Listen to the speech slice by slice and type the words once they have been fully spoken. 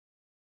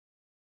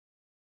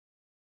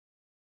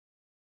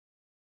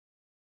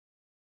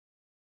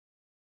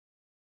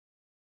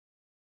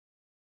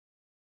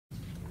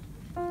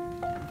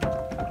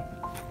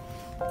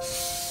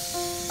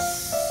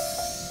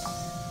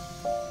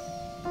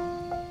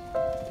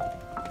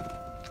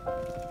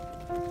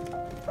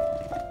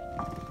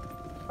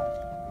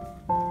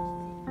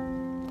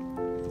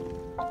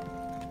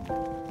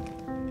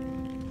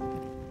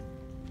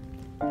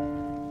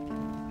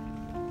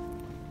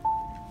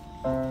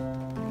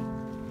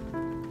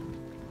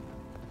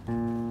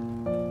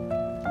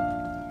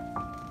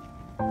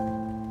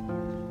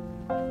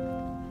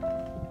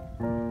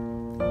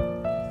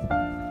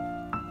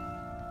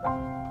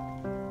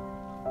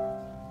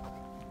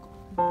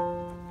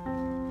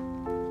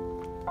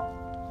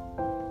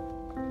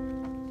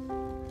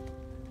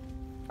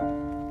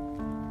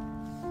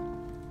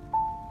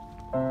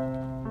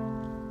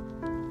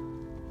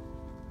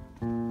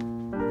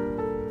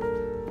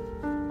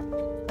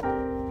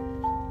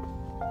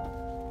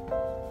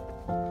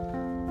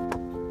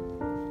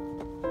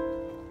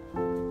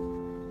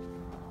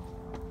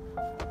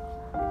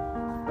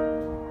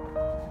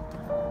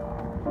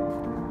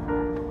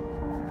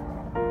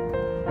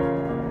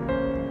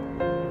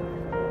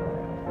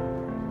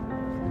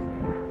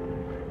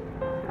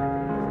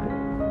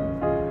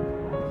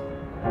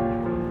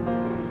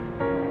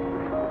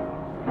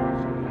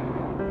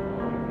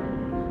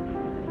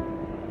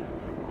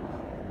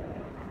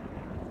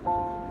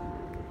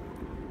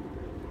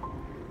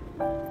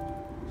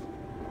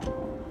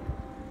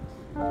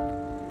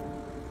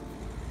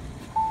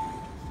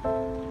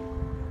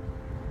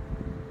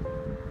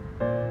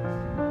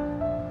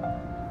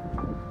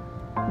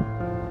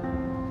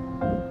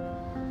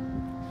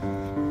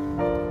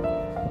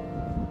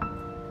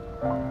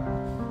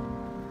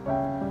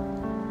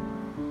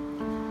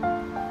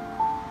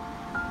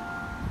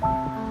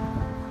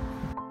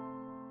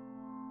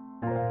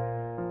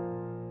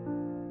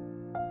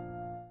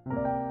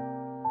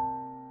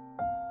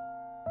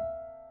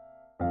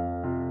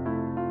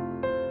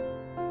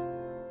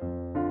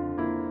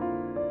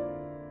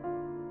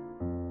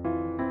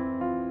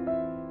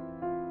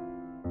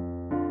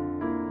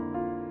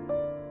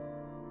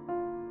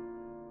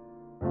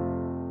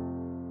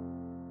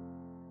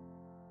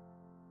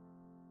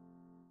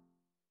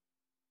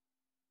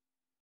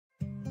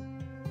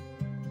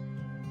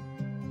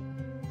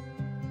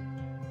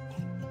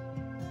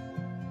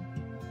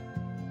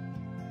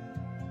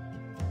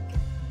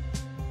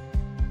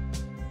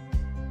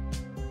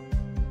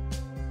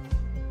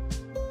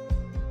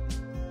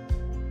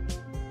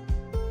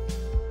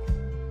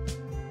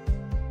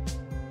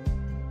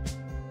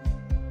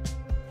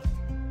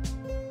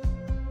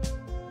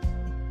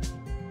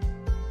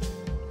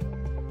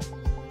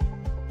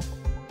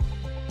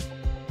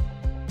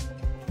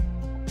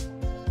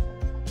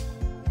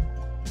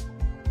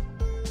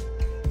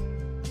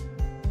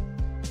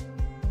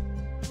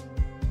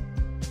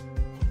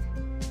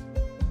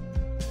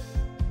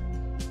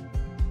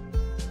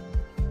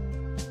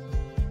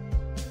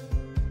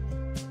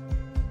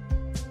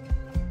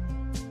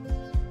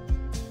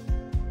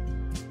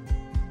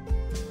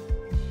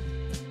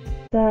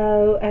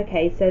So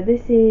okay, so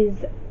this is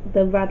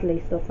the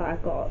Radley stuff that I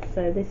got.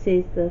 So this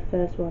is the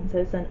first one. So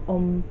it's an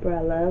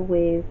umbrella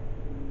with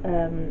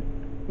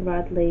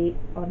Radley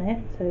on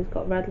it. So it's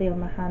got Radley on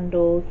the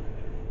handles,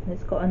 and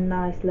it's got a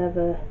nice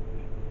leather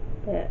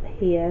bit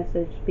here,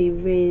 so just be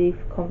really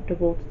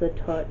comfortable to the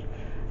touch.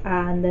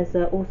 And there's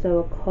also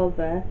a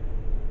cover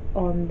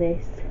on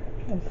this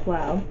as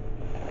well.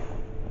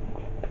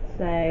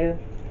 So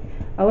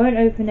I won't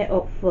open it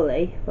up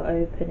fully, but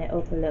open it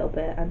up a little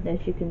bit, and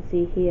as you can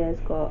see here,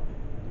 it's got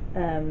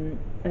a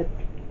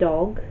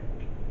dog.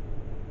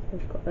 So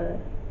it's got a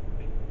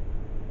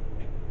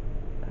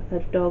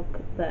dog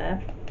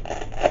there.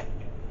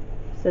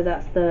 So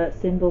that's the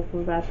symbol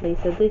for Radley.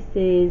 So this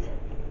is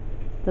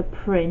the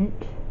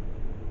print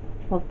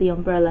of the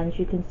umbrella, and as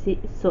you can see,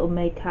 sort of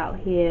make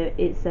out here,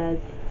 it says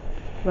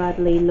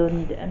Radley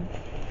London.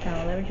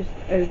 Now let me just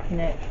open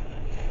it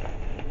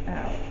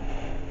out.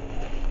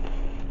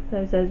 So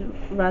it says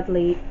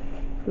Radley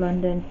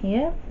London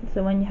here.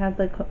 So when you have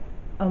the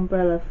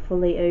umbrella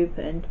fully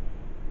opened,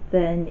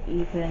 then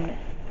you can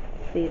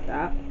see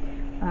that.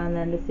 And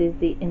then this is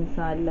the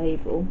inside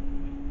label,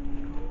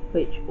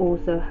 which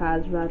also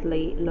has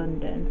Radley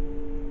London.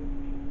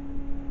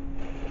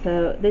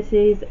 So this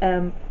is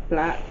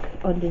black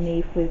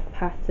underneath with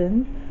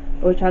pattern,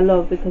 which I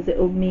love because it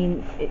will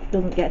mean it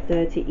doesn't get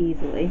dirty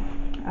easily,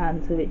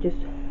 and so it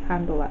just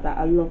handle like that.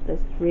 I love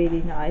this, it's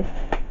really nice.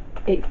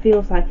 It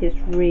feels like it's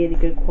really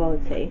good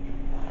quality.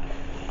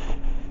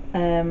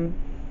 So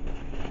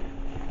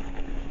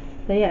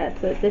yeah,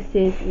 so this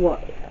is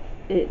what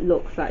it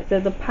looks like. So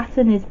the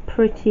pattern is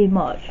pretty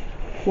much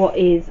what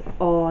is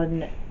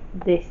on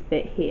this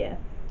bit here.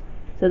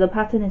 So the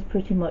pattern is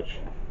pretty much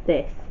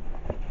this.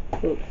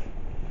 Oops,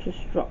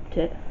 just dropped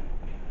it.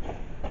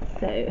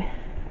 So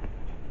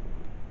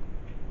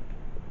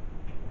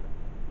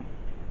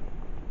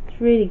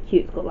it's really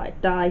cute. It's got like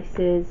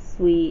dices,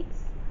 sweets.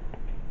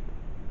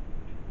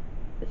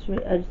 It's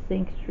really, I just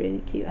think it's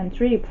really cute, and it's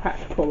really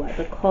practical. Like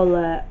the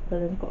colour,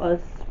 then it's got a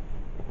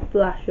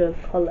splash of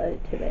colour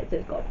to it. So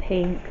it's got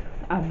pink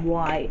and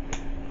white,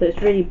 so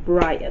it's really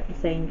bright at the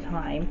same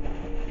time.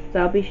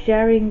 So I'll be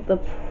sharing the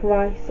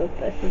price of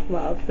this as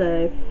well.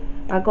 So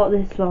I got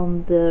this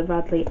from the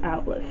Radley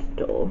outlet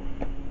store.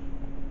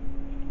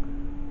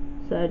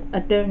 So I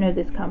don't know if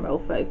this camera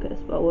will focus,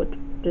 but I would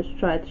just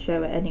try to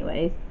show it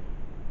anyways.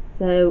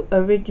 So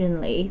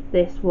originally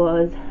this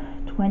was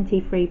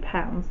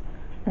 £23,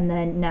 and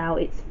then now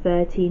it's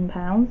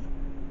 £13.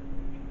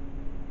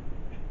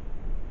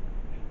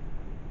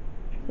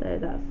 So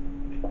that's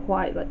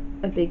quite like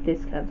a big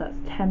discount. That's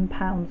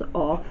 £10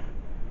 off.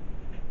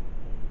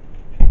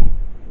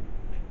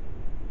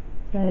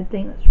 So I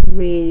think that's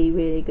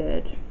really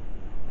good.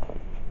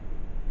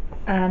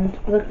 And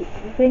the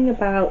thing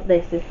about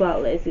this as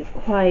well is it's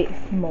quite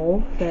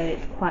small, so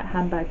it's quite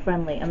handbag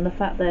friendly, and the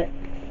fact that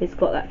it's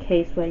got that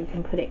case where you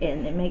can put it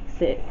in, it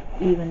makes it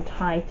even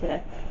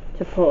tighter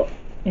to put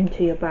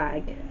into your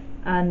bag.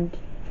 And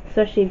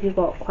especially if you've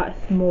got quite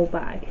a small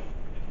bag,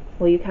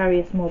 or you carry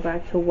a small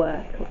bag to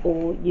work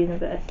or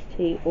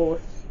university or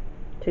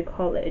to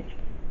college,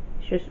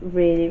 it's just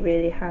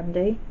really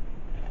handy.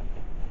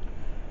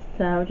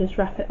 So I'll just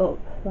wrap it up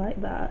like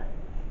that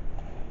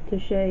to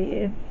show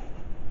you.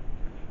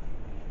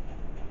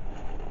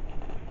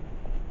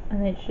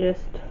 And it's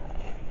just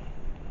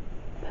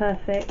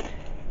perfect.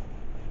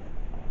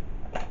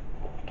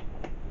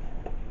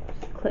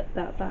 Just clip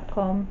that back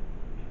on.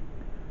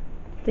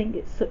 I think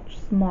it's such a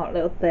smart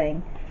little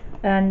thing,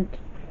 and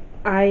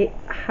I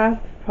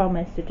have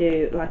promised to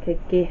do like a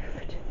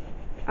gift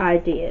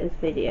ideas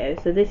video,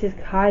 so this is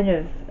kind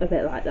of a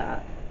bit like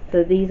that.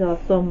 So these are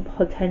some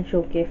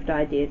potential gift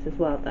ideas as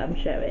well that I'm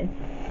showing.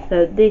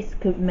 So this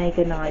could make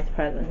a nice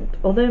present,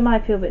 although it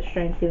might feel a bit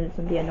strange giving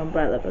somebody an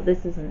umbrella, but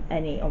this isn't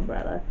any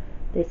umbrella.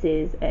 This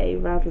is a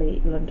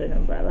Radley London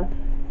umbrella,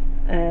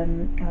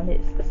 and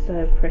it's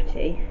so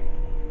pretty.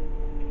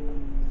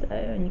 So,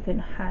 and you can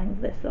hang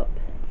this up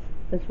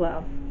as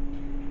well.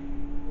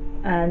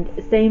 And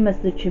same as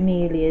the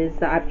camellias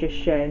that I've just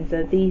shown.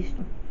 So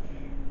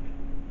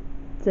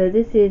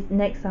this is,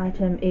 next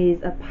item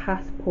is a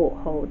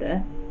passport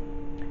holder.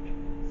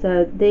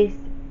 So this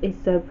is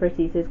so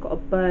pretty. So it's got a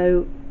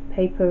bow,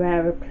 paper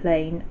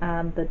aeroplane,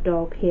 and the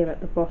dog here at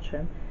the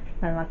bottom,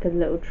 and like a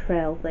little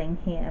trail thing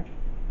here.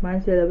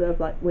 Reminds me a little bit of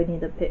like Winnie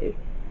the Pooh.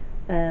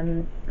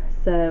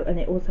 So, and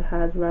it also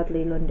has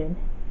Radley London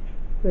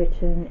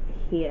written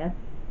here.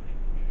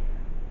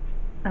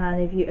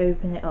 And if you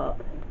open it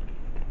up,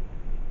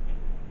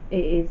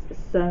 it is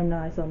so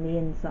nice on the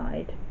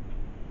inside.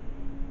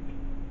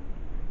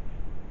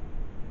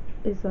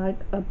 It's like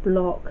a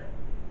block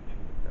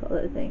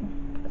colour thing.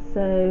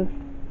 So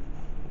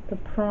the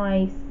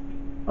price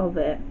of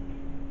it,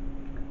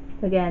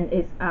 again,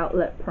 it's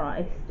outlet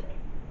priced.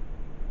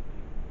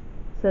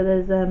 So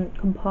there's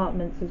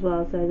compartments as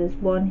well. So there's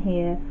one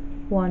here,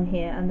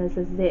 and there's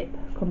a zip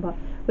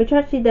compartment, which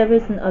actually there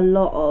isn't a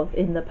lot of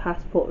in the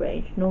passport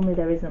range. Normally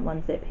there isn't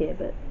one zip here,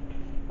 but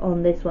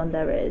on this one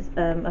there is.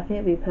 I think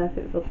it'd be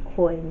perfect for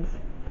coins.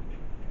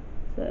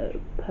 so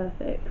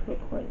perfect for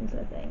coins,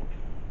 I think.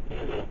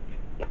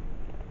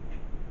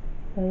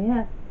 So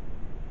yeah,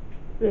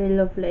 really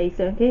lovely.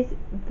 So in case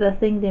the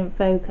thing didn't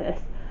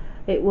focus,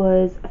 it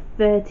was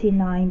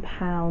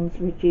 £39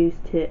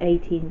 reduced to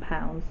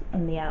 £18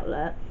 on the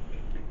outlet.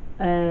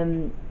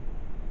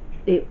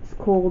 It's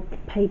called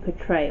Paper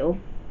Trail.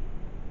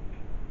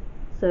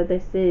 So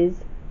this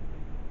is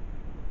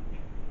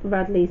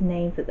Radley's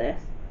name for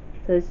this.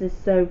 So this is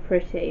so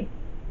pretty.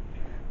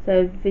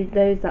 So for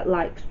those that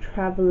likes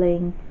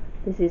travelling,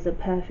 this is a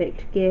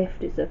perfect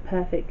gift. It's a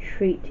perfect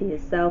treat to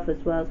yourself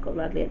as well. It's got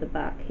Radley at the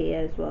back here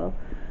as well.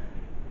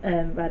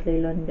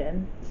 Radley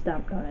London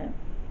stamped on it.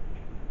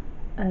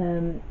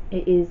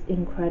 It is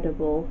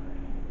incredible.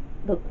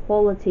 The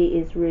quality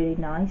is really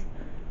nice.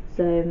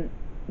 So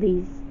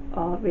these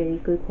are really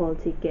good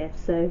quality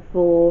gifts. So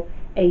for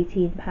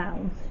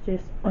 £18,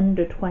 just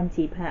under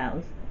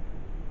 £20,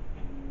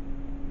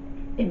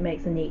 it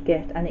makes a neat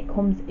gift, and it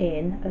comes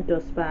in a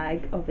dust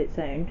bag of its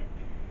own,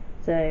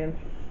 so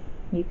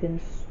you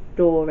can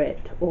store it,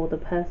 or the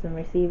person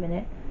receiving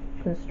it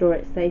can store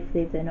it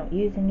safely if they're not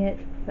using it,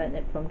 prevent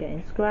it from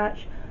getting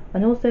scratched.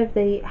 And also if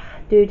they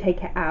do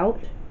take it out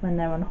when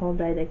they're on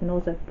holiday, they can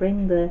also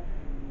bring the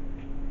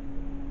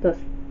dust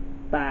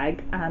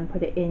bag and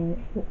put it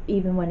in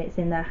even when it's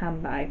in their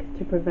handbag,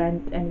 to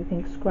prevent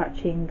anything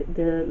scratching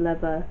the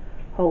leather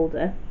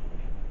holder.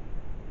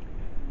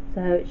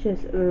 So it's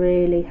just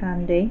really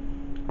handy.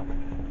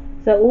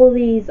 So all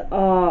these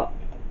are,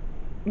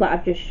 that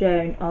I've just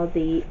shown, are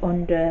the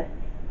under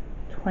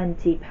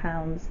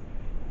 £20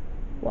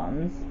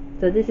 ones.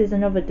 So this is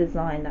another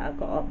design that I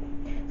got.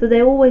 So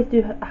they always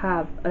do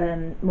have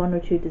one or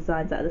two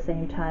designs at the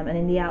same time, and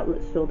in the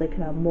outlet store they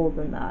can have more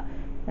than that,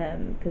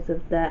 because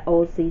of their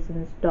old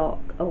season stock,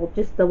 or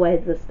just the way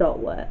the stock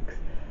works.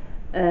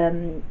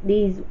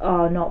 These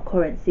are not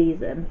current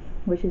season,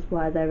 which is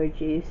why they're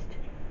reduced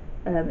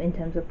in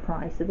terms of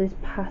price. So this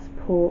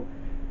passport,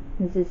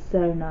 this is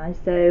so nice.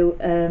 So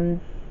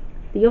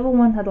the other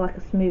one had like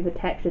a smoother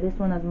texture. This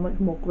one has a much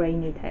more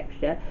grainy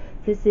texture.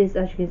 This is,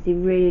 as you can see,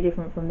 really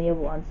different from the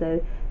other one.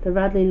 So the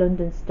Radley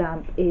London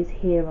stamp is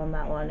here on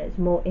that one. It's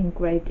more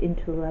engraved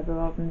into the leather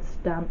rather than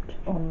stamped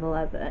on the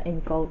leather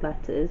in gold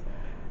letters.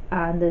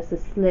 And there's a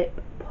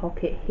slip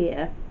pocket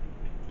here,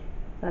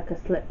 like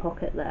a slip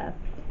pocket there.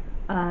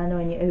 And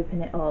when you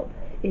open it up,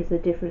 it's a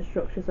different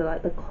structure. So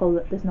like the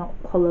colour, there's not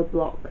colour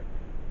block,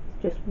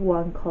 it's just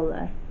one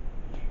colour.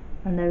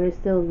 And there is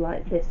still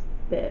like this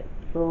bit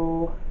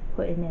for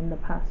putting in the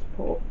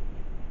passport,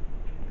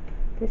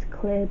 this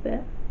clear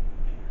bit.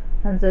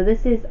 And so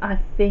this is, I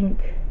think,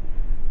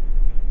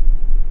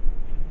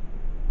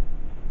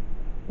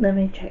 let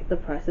me check the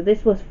price. So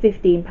this was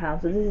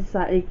 £15, so this is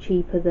slightly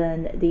cheaper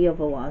than the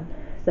other one.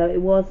 So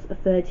it was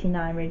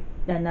 £39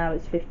 and now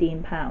it's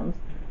 £15.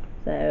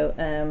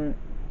 So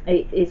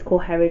it's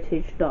called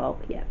Heritage Dog.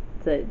 Yeah,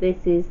 so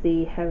this is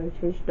the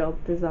Heritage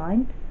Dog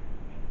design.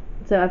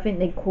 So I think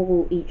they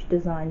call each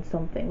design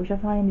something, which I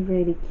find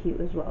really cute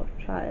as well.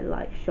 Try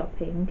like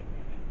shopping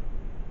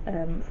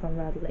from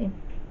Radley.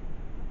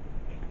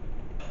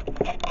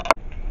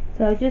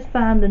 So I just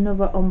found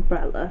another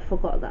umbrella.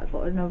 Forgot that I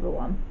got another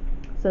one.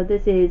 So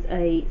this is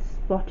a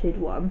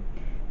spotted one.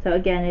 So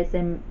again, it's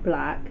in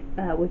black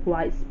with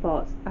white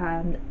spots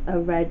and a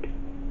red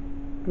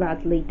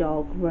Radley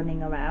dog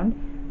running around.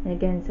 And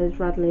again, it says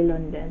Radley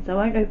London. So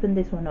I won't open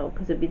this one up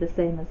because it'd be the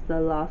same as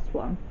the last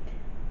one.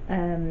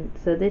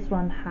 So this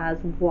one has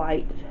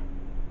white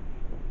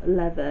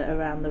leather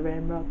around the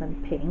rim rather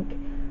than pink,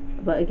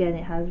 but again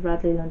it has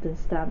Radley London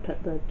stamped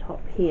at the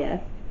top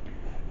here,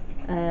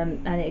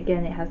 and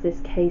again it has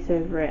this case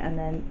over it, and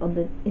then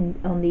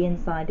on the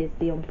inside is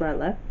the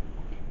umbrella.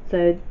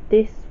 So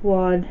this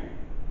one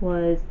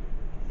was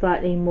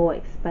slightly more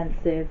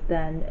expensive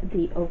than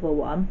the other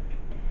one.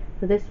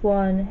 So this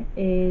one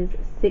is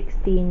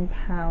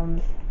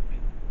 £16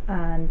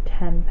 and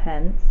 10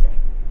 pence,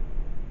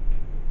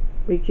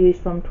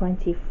 reduced from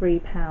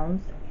 £23,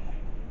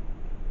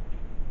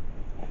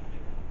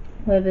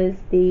 whereas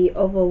the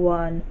other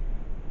one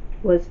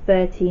was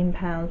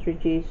 £13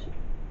 reduced,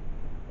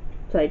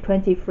 sorry,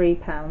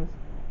 £23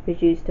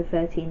 reduced to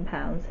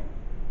 £13.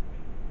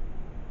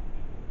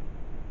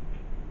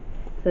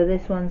 So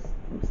this one's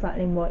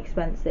slightly more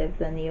expensive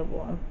than the other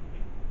one.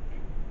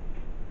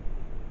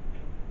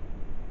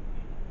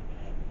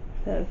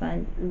 So I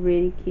find it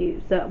really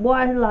cute. So what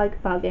I like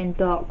about getting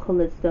dark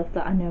coloured stuff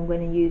that I know I'm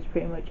going to use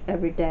pretty much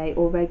every day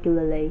or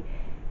regularly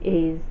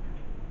is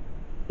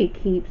it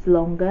keeps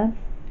longer.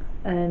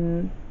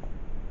 Probably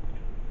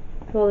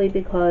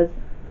because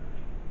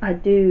I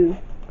do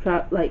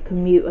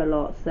commute a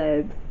lot,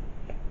 so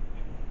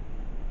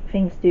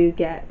things do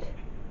get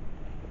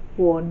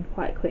worn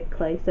quite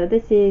quickly. So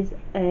this is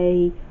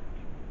a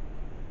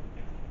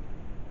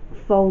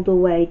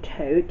foldaway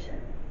tote.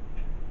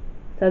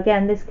 So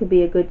again, this could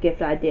be a good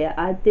gift idea.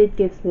 I did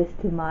give this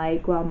to my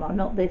grandma,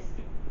 not this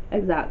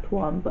exact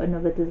one, but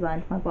another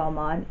design to my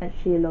grandma, and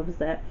she loves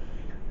it.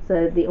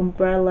 So the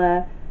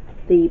umbrella,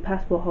 the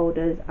passport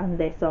holders, and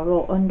this are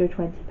all under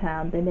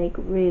 £20. They make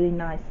really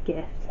nice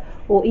gifts.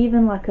 or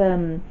even like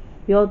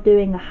you're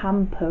doing a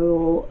hamper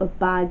or a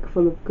bag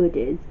full of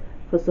goodies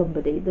for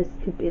somebody, this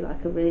could be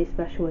like a really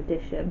special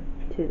addition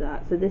to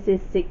that. So this is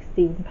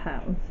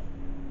 £16.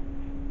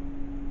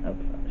 Oh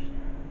gosh,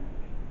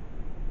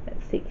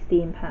 that's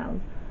 £16.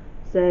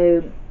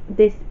 So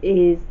this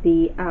is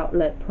the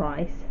outlet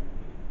price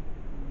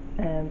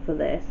for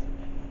this,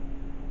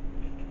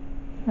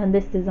 and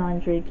this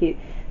design's really cute.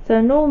 So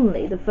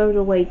normally the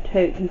foldaway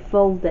tote, you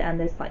fold it and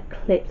there's like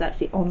clips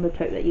actually on the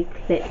tote that you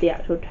clip the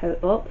actual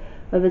tote up,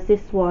 whereas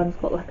this one's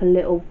got like a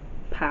little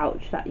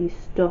pouch that you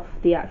stuff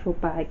the actual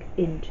bag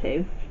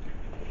into.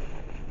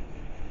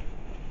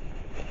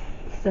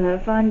 So I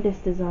find this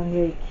design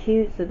really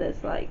cute. So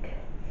there's like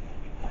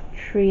a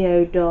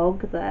trio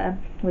dog there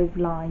with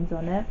lines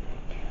on it,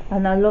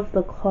 and I love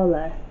the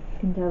colour. You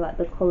can tell like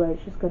the colour is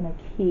just going to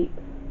keep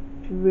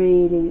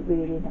really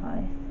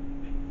nice.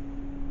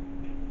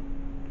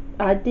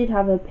 I did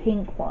have a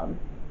pink one.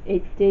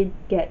 It did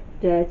get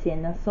dirty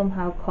and I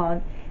somehow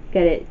can't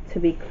get it to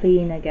be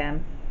clean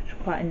again, which is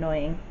quite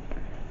annoying.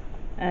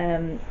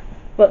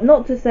 But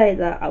not to say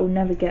that I will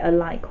never get a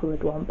light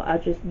coloured one, but I'll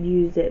just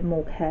use it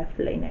more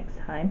carefully next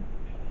time.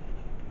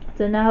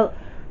 So now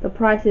the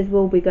prices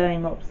will be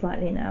going up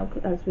slightly now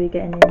as we're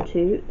getting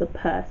into the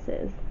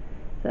purses.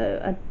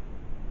 So I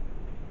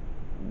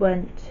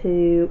went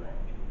to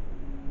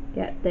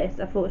get this.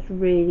 I thought it was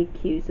really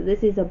cute. So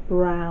this is a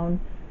brown,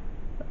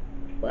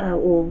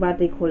 or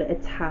Radley call it a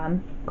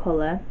tan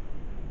colour.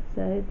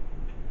 So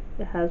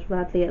it has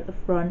Radley at the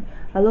front.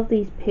 I love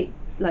these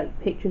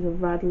pictures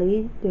of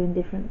Radley doing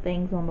different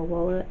things on the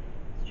wallet.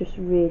 It's just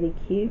really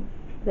cute.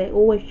 They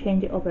always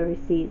change it up every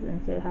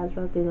season. So it has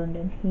Radley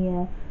London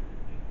here,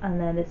 and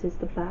then this is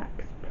the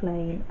back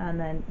plain, and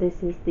then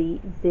this is the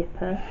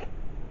zipper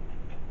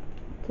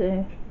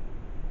to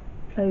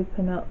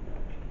open up.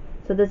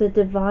 So there's a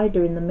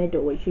divider in the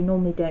middle, which you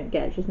normally don't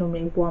get. It's just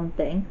normally one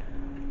thing.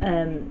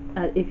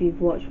 If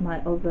you've watched my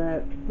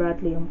other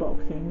Radley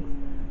unboxings,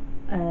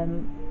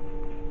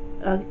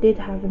 I did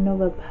have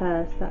another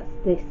purse that's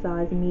this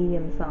size,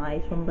 medium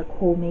size, from the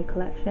Call Me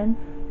collection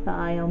that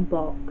I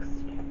unboxed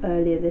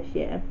earlier this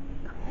year,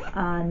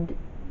 and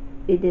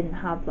it didn't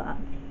have that.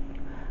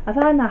 I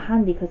found that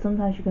handy because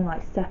sometimes you can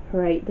like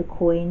separate the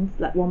coins,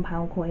 like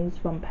 £1 coins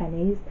from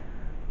pennies,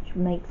 which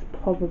makes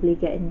probably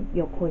getting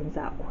your coins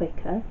out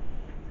quicker.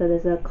 So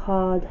there's a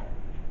card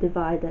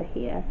divider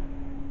here,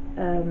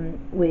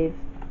 with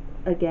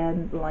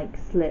again like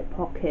slip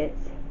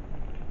pockets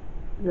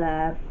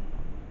there,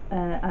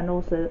 and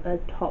also a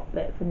top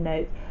bit for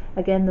notes.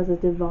 Again, there's a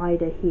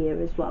divider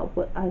here as well,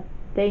 but I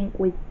think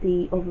with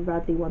the other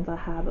Radley ones I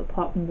have,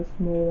 apart from the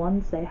small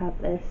ones, they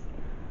have this,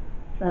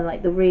 and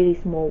like the really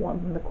small one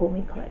from the Call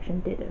Me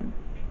collection didn't,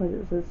 because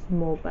it was a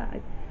small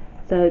bag.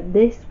 So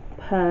this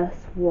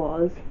purse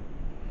was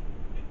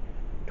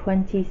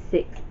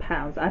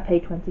 £26. I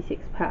paid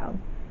 £26.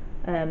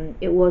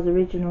 It was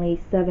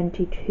originally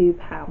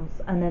 £72,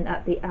 and then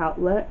at the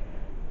outlet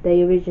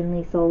they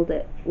originally sold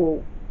it,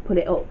 or put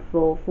it up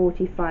for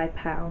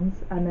 £45,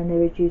 and then they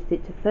reduced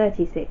it to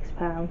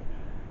 £36,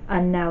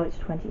 and now it's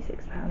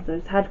 £26. So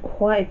it's had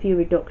quite a few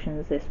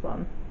reductions, this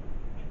one.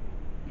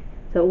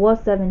 So it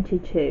was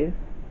 72,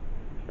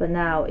 but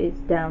now it's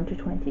down to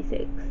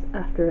 26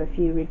 after a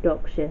few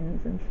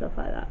reductions and stuff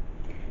like that.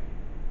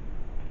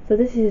 So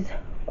this is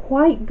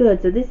quite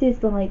good. So this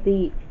is like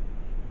the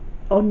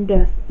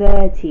under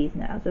 30s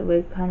now, so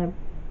we're kind of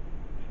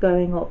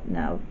going up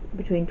now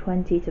between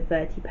 20 to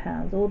 30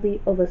 pounds. All the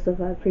other stuff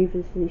I've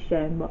previously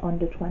shown were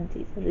under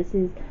 20, so this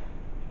is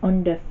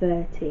under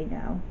 30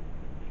 now.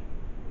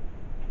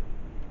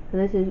 So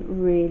this is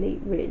really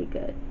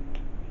good.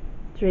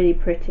 It's really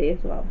pretty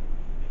as well,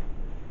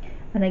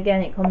 and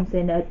again it comes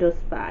in a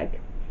dust bag.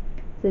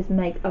 So this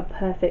makes a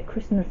perfect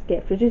Christmas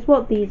gift, which is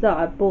what these are.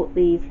 I bought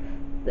these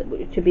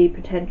to be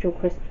potential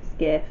Christmas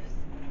gifts.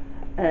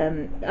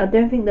 I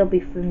don't think they'll be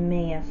for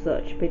me as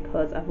such,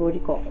 because I've already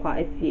got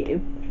quite a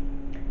few.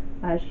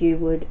 As you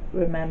would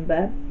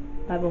remember,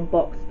 I've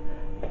unboxed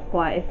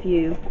quite a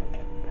few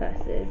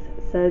purses.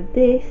 So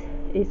this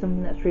is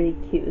something that's really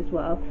cute as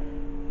well.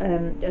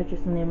 I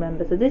just suddenly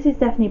remember. So this is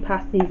definitely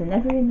past season.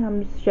 Everything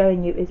I'm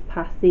showing you is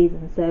past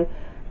season, so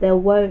they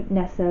won't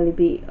necessarily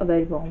be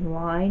available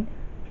online,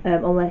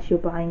 unless you're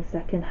buying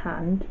second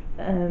hand.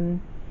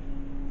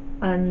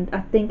 And I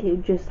think it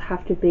would just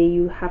have to be,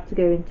 you have to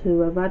go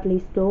into a Radley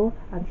store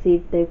and see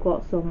if they've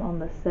got some on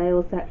the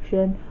sale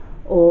section,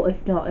 or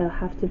if not, it'll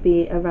have to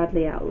be a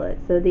Radley outlet.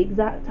 So the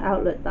exact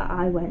outlet that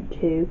I went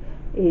to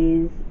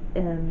is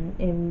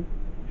in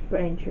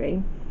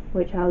Braintree,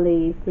 which I'll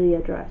leave the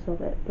address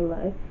of it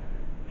below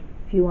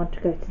if you want to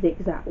go to the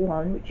exact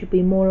one, which would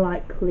be more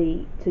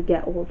likely to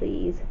get all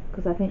these,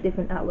 because I think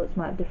different outlets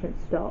might have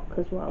different stock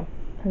as well.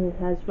 And it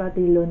has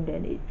Radley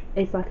London.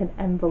 It's like an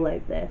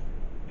envelope, this,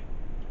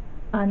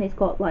 and it's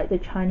got like the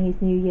Chinese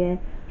New Year,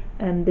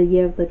 the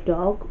Year of the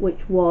Dog,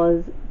 which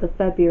was the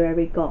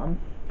February gone.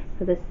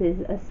 So this is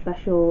a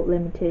special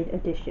limited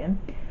edition,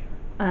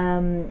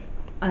 and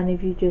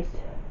if you just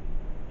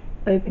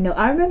open it.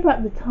 I remember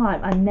at the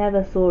time I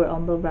never saw it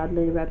on the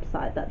Radley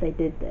website that they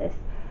did this,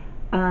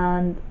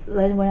 and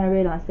then when I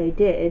realised they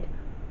did,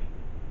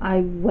 I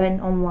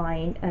went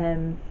online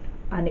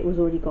and it was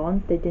already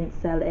gone. They didn't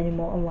sell it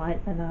anymore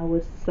online, and I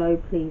was so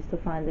pleased to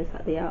find this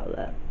at the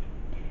outlet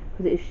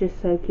because it's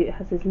just so cute. It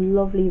has this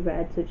lovely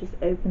red, so it just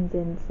opens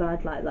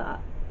inside like that.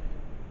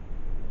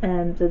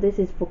 So this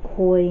is for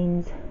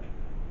coins,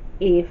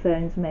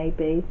 earphones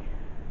maybe,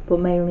 but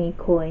mainly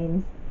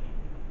coins.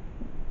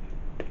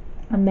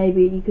 And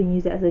maybe you can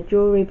use it as a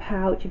jewellery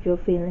pouch if you're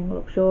feeling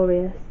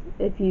luxurious,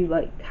 if you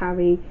like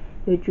carry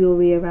your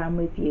jewellery around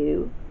with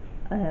you.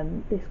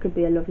 This could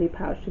be a lovely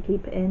pouch to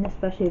keep it in,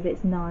 especially if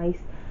it's nice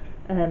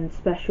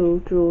special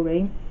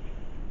jewellery.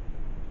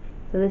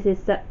 So this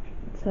is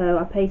so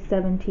I paid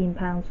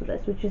 £17 for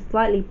this, which is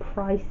slightly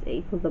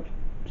pricey for the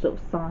sort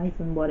of size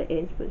and what it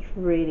is, but it's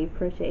really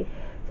pretty.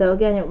 So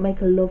again, it will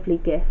make a lovely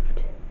gift.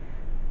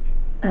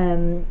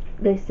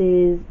 This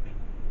is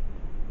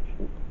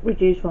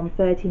reduced from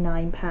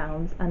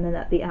 £39, and then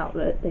at the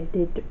outlet they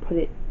did put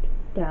it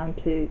down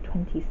to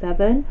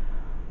 27,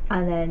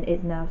 and then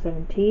it's now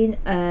 17,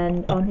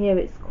 and on here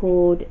it's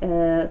called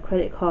a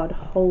credit card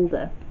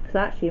holder. So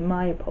actually,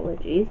 my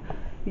apologies,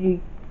 you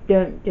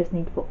don't just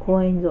need to put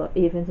coins or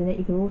evens in it,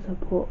 you can also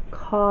put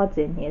cards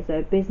in here.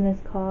 So business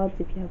cards,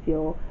 if you have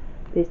your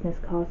business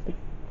cards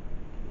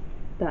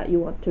that you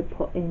want to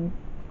put in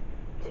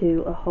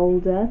to a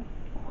holder,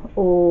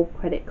 or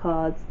credit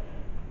cards,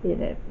 you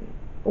know,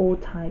 all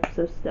types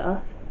of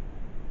stuff.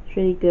 It's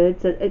really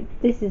good. So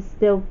this is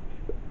still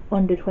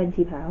under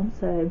 £20,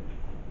 so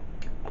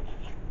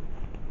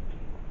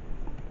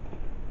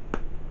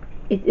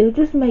it'll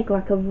just make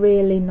like a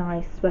really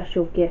nice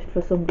special gift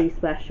for somebody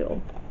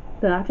special.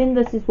 So I think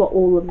this is what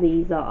all of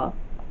these are.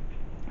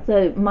 So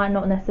it might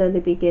not necessarily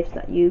be gifts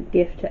that you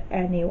gift to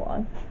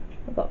anyone,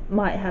 but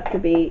might have to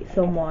be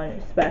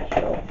someone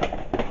special.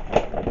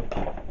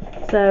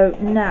 So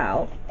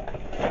now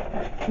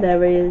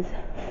there is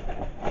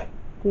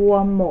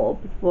one more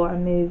before I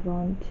move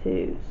on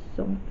to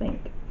something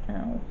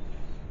else.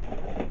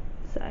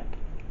 So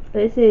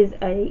this is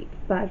a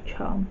bag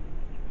charm.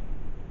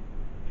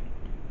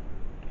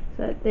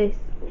 So this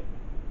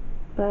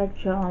bag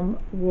charm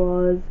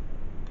was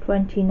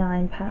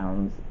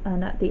 £29,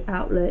 and at the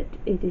outlet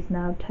it is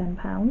now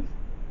 £10.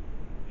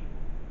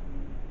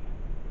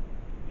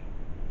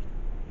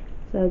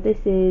 So this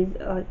is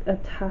like a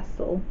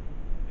tassel.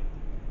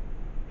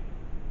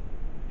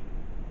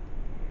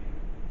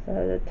 So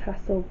the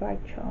tassel bag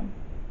charm,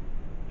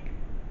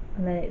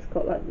 and then it's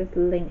got like this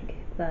link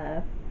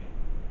there,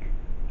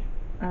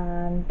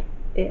 and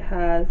it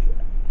has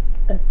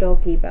a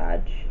doggy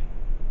badge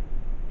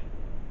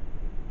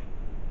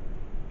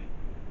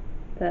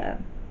there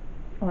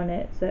on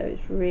it, so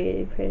it's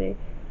really pretty.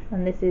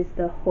 And this is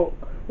the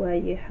hook where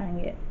you hang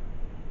it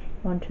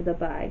onto the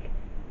bag,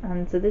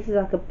 and so this is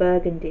like a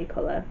burgundy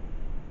colour,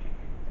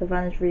 so I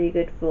find this really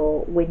good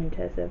for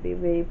winter, so it'd be a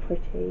really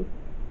pretty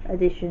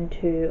addition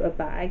to a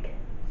bag.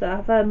 So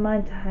I've had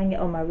mine to hang it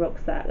on my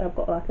rucksack. I've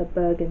got like a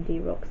burgundy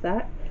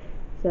rucksack,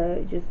 so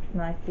it's just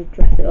nice to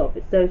dress it up.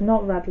 So it's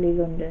not Radley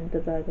London, the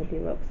burgundy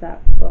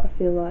rucksack, but I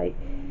feel like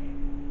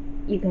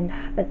you can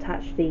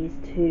attach these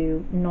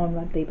to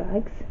non-Radley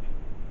bags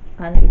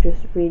and it will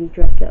just really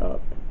dress it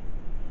up.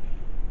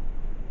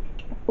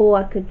 Or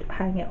I could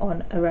hang it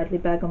on a Radley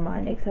bag on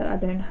mine, except I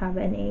don't have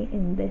any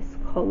in this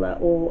colour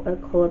or a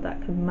colour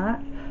that can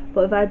match,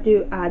 but if I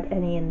do add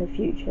any in the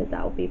future,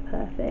 that will be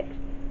perfect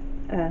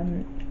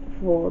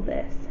for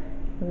this.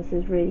 And this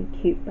is really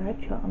cute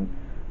bag charms.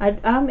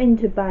 I'm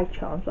into bag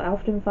charms, but I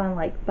often find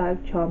like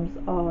bag charms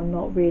are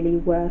not really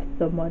worth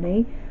the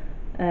money,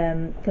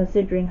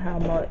 considering how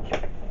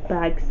much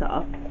bags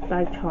are.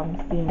 Bag charms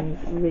seems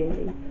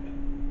really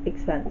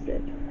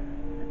expensive.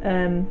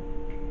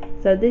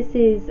 So this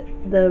is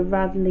the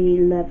Radley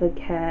Leather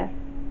Care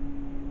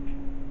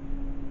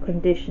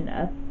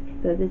conditioner.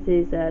 So this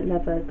is a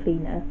leather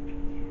cleaner.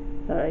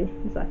 Sorry,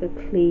 it's like a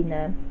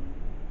cleaner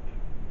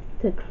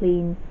to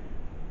clean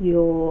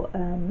your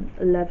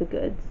leather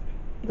goods.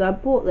 So I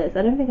bought this.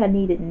 I don't think I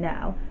need it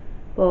now,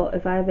 but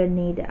if I ever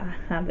need it, I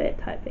have it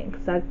type thing.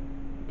 Because I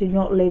do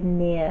not live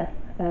near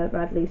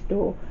Radley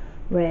store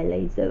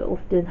really, so I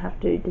often have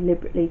to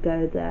deliberately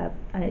go there,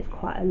 and it's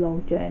quite a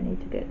long journey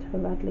to get to a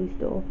Radley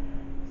store.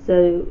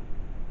 So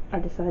I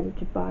decided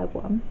to buy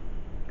one.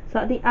 So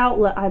at the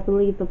outlet, I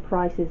believe the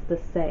price is the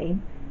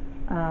same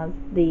as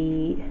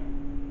the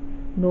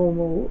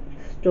normal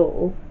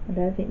store. I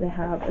don't think they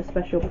have a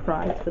special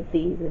price for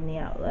these in the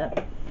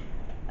outlet.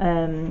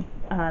 And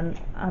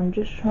I'm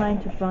just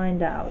trying to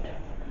find out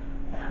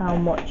how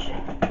much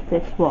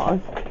this was.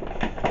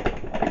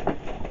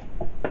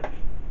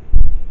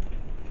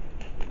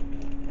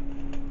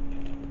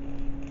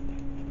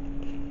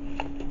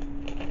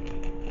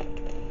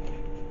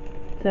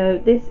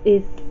 So this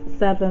is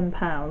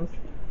 £7,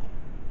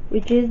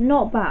 which is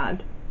not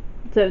bad.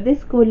 So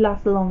this could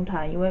last a long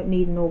time. You won't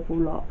need an awful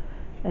lot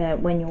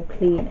when you're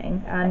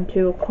cleaning. And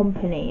to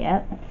accompany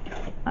it,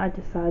 I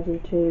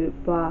decided to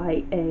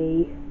buy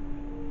a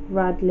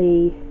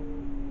Radley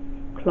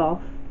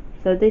cloth.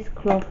 So this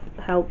cloth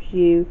helps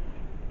you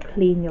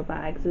clean your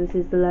bag. So this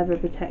is the leather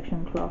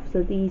protection cloth.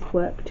 So these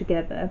work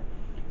together.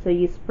 So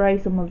you spray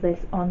some of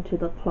this onto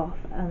the cloth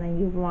and then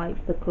you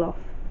wipe the cloth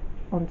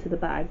onto the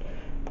bag.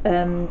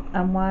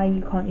 And why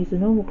you can't use a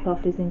normal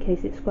cloth is in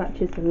case it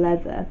scratches the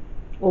leather,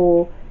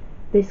 or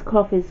this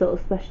cloth is sort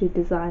of specially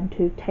designed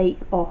to take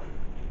off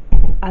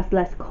as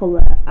less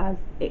colour as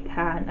it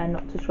can and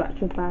not to scratch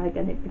your bag,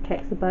 and it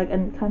protects the bag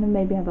and kind of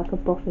maybe have like a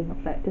buffing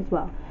effect as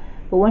well.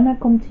 But when I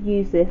come to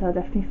use this, I'll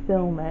definitely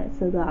film it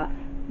so that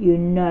you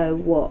know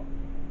what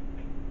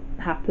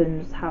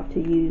happens, how to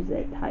use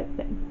it type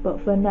thing.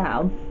 But for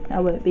now I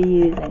won't be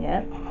using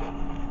it.